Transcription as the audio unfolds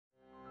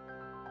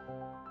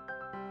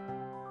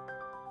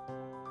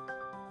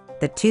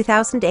the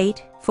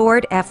 2008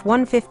 Ford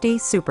F-150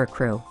 Super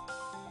Crew.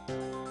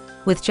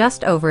 With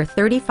just over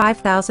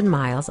 35,000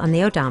 miles on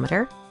the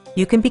odometer,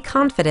 you can be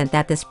confident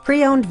that this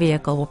pre-owned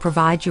vehicle will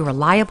provide you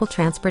reliable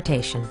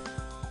transportation.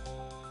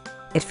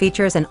 It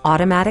features an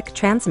automatic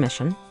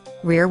transmission,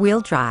 rear-wheel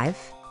drive,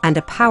 and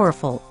a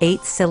powerful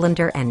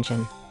 8-cylinder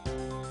engine.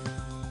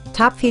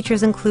 Top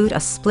features include a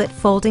split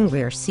folding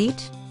rear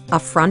seat, a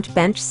front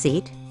bench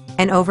seat,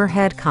 an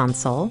overhead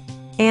console,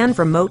 and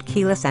remote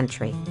keyless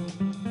entry.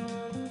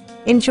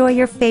 Enjoy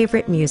your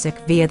favorite music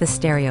via the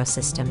stereo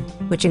system,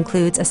 which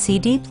includes a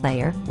CD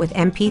player with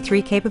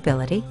MP3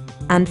 capability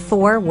and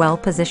 4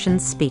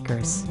 well-positioned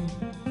speakers.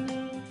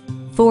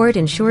 Ford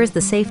ensures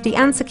the safety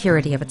and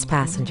security of its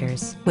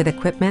passengers with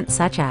equipment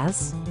such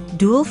as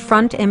dual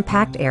front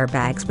impact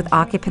airbags with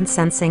occupant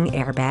sensing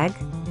airbag,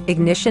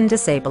 ignition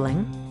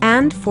disabling,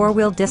 and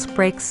 4-wheel disc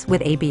brakes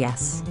with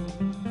ABS.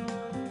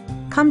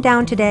 Come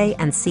down today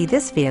and see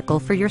this vehicle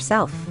for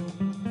yourself.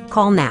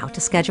 Call now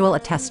to schedule a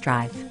test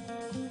drive.